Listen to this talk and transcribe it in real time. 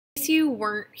you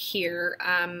weren't here,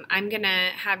 I'm going to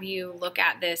have you look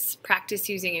at this practice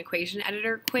using equation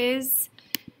editor quiz.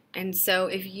 And so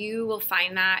if you will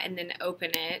find that and then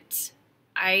open it,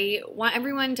 I want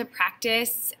everyone to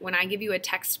practice when I give you a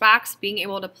text box being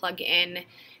able to plug in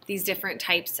these different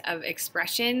types of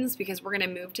expressions, because we're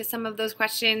going to move to some of those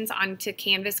questions onto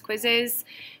Canvas quizzes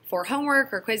for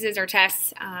homework or quizzes or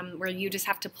tests where you just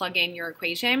have to plug in your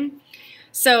equation.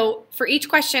 So for each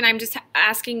question, I'm just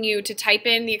asking you to type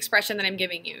in the expression that I'm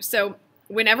giving you. So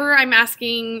whenever I'm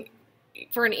asking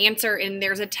for an answer and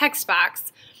there's a text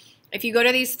box, if you go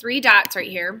to these three dots right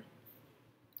here,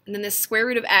 and then the square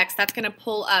root of x, that's going to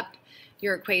pull up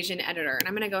your equation editor. And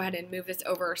I'm going to go ahead and move this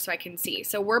over so I can see.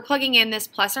 So we're plugging in this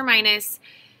plus or minus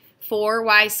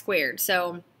 4y squared.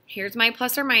 So here's my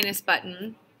plus or minus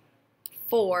button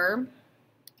for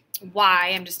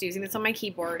y. I'm just using this on my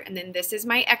keyboard. And then this is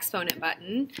my exponent button.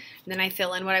 And then I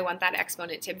fill in what I want that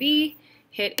exponent to be,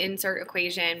 hit insert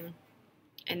equation,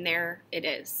 and there it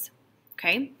is.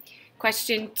 Okay.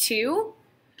 Question 2.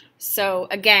 So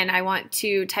again, I want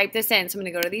to type this in. So I'm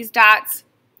going to go to these dots.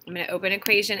 I'm going to open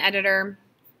equation editor.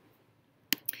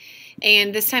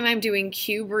 And this time I'm doing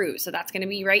cube root. So that's going to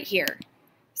be right here.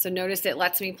 So notice it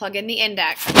lets me plug in the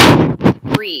index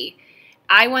 3.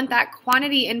 I want that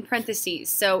quantity in parentheses.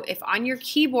 So if on your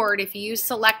keyboard, if you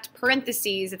select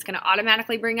parentheses, it's going to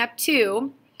automatically bring up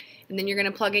 2. And then you're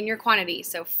going to plug in your quantity.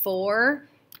 So 4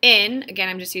 in, again,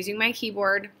 I'm just using my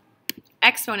keyboard,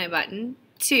 exponent button,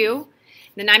 2.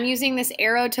 Then I'm using this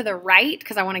arrow to the right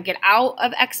because I want to get out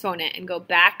of exponent and go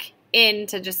back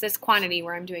into just this quantity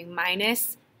where I'm doing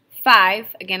minus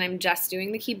 5. Again, I'm just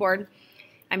doing the keyboard.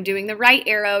 I'm doing the right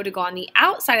arrow to go on the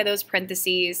outside of those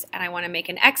parentheses, and I want to make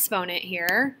an exponent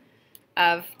here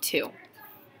of 2.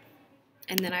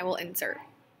 And then I will insert.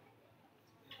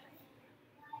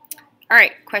 All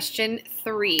right, question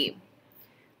 3.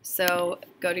 So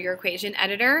go to your equation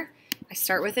editor. I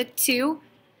start with a 2.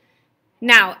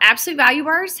 Now, absolute value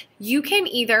bars, you can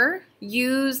either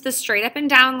use the straight up and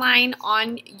down line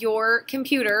on your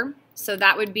computer. So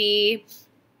that would be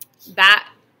that.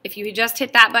 If you just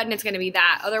hit that button, it's going to be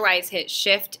that. Otherwise, hit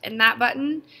shift and that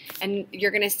button, and you're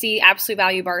going to see absolute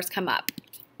value bars come up.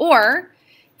 Or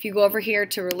if you go over here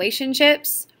to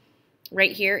relationships,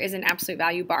 right here is an absolute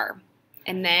value bar.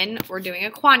 And then we're doing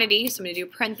a quantity, so I'm going to do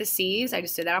parentheses. I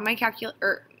just did that on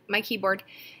my keyboard.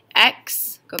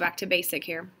 X, go back to basic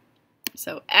here.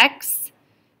 So x,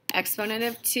 exponent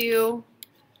of 2,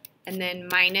 and then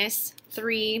minus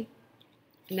 3.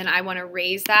 And then I want to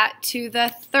raise that to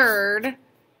the third.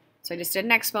 So I just did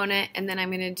an exponent, and then I'm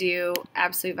going to do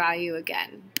absolute value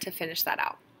again to finish that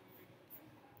out.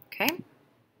 Okay.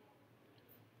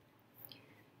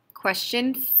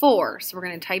 Question 4. So we're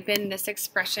going to type in this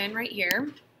expression right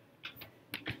here.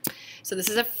 So this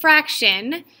is a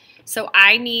fraction. So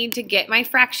I need to get my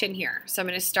fraction here. So I'm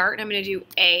going to start, and I'm going to do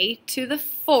a to the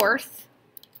 4th.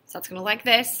 So that's going to look like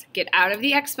this. Get out of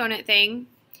the exponent thing.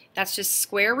 That's just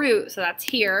square root, so that's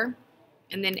here.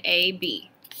 And then ab.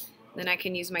 Then I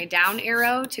can use my down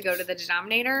arrow to go to the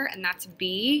denominator, and that's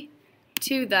b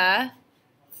to the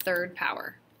 3rd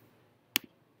power.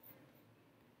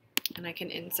 And I can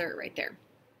insert right there.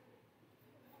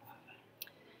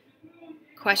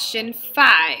 Question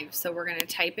 5. So we're going to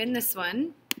type in this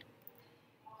one.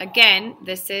 Again,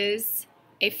 this is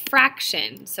a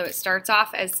fraction. So it starts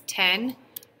off as 10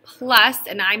 plus,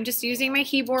 and I'm just using my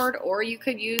keyboard, or you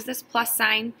could use this plus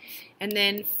sign, and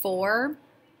then 4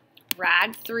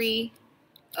 rad 3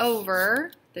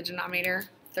 over the denominator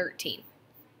 13.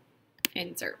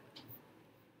 Insert.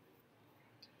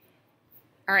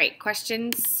 All right,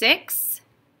 question 6.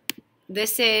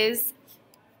 This is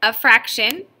a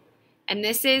fraction, and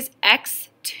this is x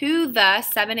to the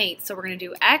 7/8. So we're going to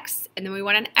do x, and then we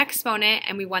want an exponent,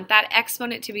 and we want that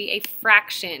exponent to be a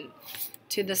fraction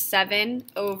to the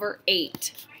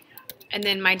 7/8. And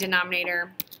then my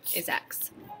denominator is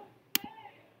x.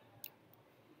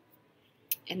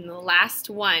 And the last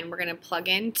one, we're going to plug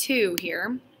in 2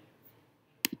 here.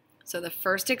 So the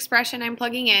first expression I'm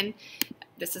plugging in,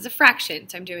 this is a fraction.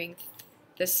 So I'm doing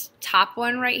this top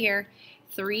one right here,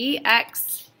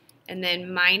 3x, and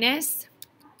then minus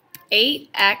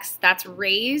 8x, that's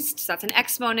raised, so that's an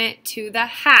exponent, to the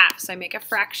half. So I make a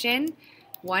fraction,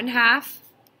 1/2,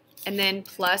 and then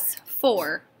plus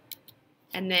 4,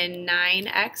 and then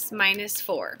 9x minus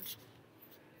 4.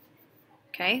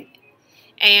 Okay,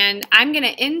 and I'm going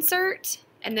to insert,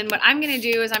 and then what I'm going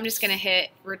to do is I'm just going to hit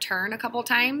return a couple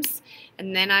times,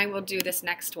 and then I will do this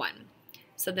next one.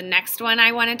 So the next one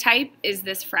I want to type is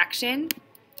this fraction.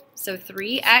 So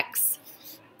 3x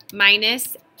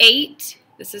minus 8,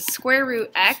 this is square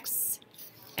root x,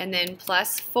 and then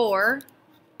plus 4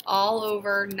 all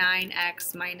over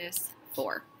 9x minus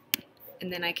 4.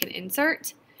 And then I can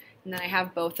insert, and then I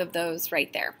have both of those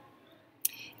right there.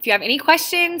 If you have any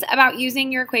questions about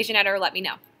using your equation editor, let me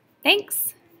know.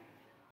 Thanks.